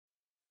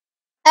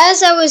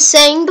As I was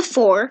saying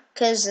before,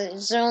 because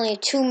it's only a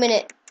 2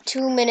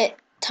 minute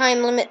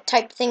time limit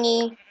type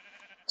thingy.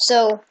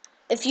 So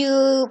if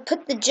you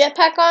put the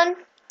jetpack on,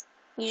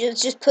 you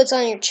just puts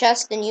on your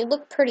chest, and you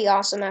look pretty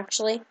awesome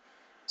actually.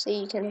 So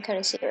you can kind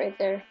of see it right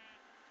there.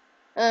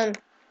 And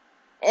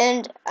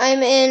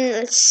I'm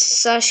in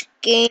slash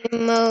game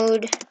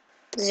mode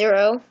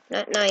 0,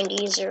 not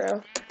 90,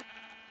 0.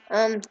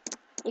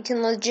 You can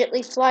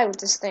legitly fly with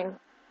this thing.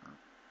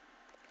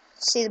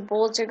 See, the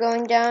bullets are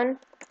going down.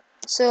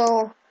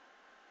 So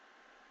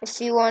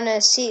if you want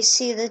to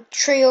see the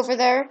tree over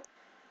there,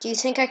 do you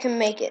think I can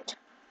make it?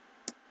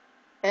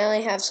 I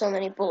only have so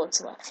many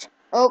bullets left.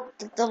 Oh,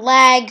 the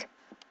lag.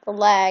 The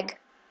lag.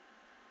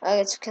 Oh,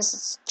 it's because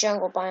it's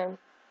jungle biome.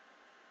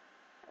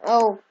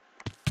 Oh,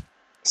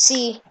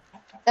 see,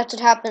 that's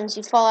what happens.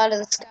 You fall out of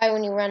the sky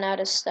when you run out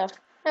of stuff.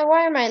 Now,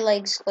 why are my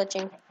legs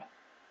glitching?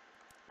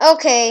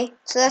 Okay,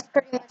 so that's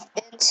pretty much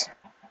it.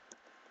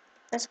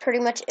 That's pretty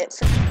much it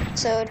for the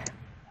episode.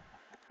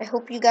 I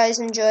hope you guys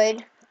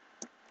enjoyed.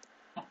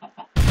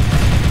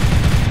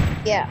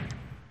 Yeah.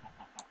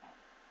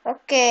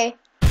 Okay.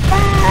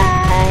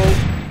 Bye!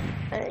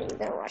 And then you're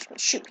gonna watch me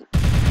shoot people.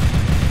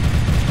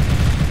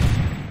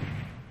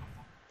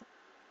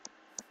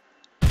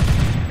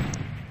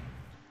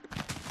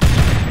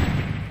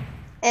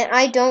 And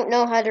I don't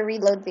know how to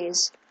reload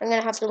these. I'm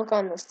gonna have to look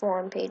on the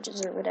forum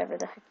pages or whatever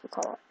the heck you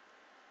call it.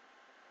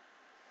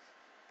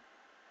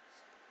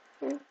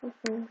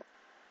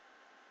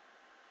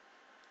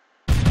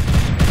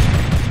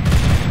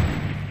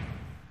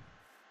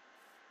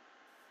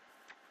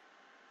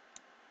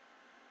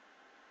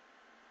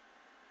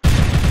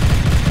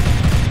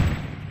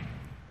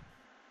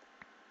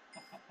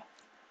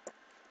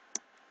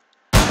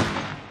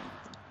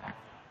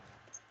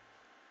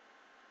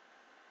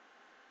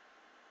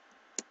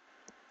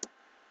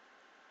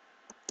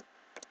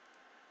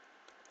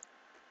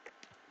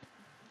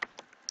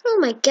 Oh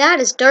my god,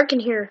 it's dark in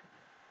here.